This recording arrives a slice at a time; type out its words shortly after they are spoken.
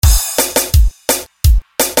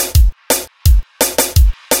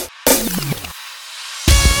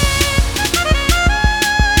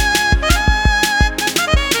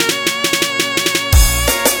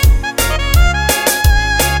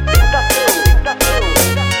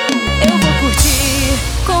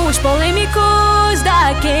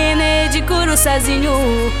curuçazinho.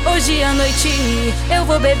 Hoje à noite eu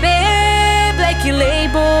vou beber Black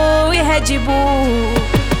Label e Red Bull.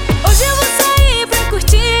 Hoje eu vou sair pra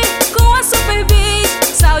curtir com a Super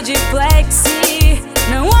Beat, sal de flex.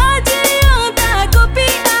 Não adianta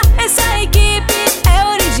copiar, essa equipe é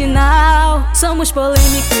original. Somos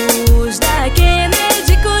polêmicos da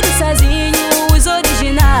Kennedy, curuçazinho, os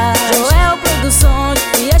originais. Joel Produções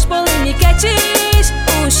e as polemiquetes,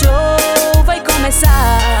 o show vai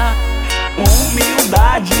começar.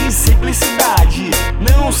 Humildade e simplicidade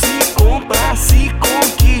não se compra, se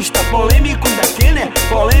conquista. Polêmicos da Kennedy,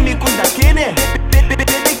 polêmicos da Kennedy,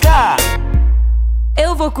 PPPDK.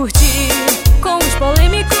 Eu vou curtir com os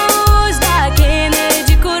polêmicos da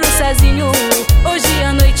Kennedy, curuçazinho. Hoje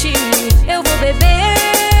à noite eu vou beber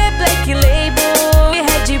Black Label e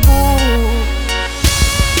Red Bull.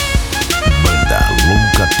 Banda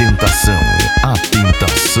Louca Tentação, a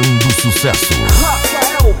tentação do sucesso.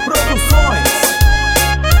 Rafael Produções.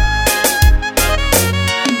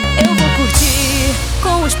 Eu vou curtir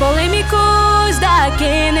com os polêmicos da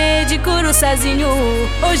Kennedy, curuçazinho.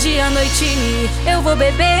 Hoje à noite eu vou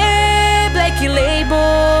beber Black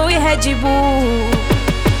Label e Red Bull.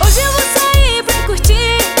 Hoje eu vou sair pra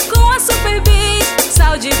curtir com a Super Beat,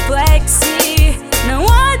 sal de flex. Não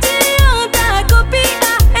adianta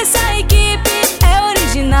copiar, essa equipe é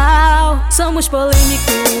original. Somos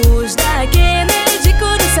polêmicos da Kennedy,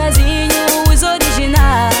 curuçazinho, os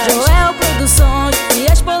originais. Joel Produções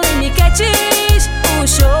e as polemiquetes, o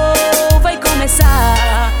show vai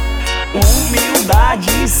começar. Humildade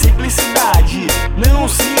e simplicidade não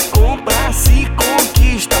se compra, se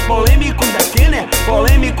conquista. Polêmicos da Kennedy,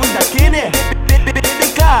 polêmicos da Kennedy,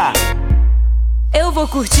 PPPDK. Eu vou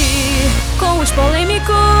curtir com os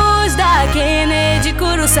polêmicos da Kennedy,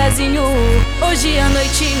 curuçazinho. Hoje à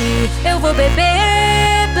noite eu vou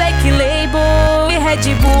beber Black Label e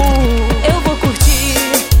Red Bull.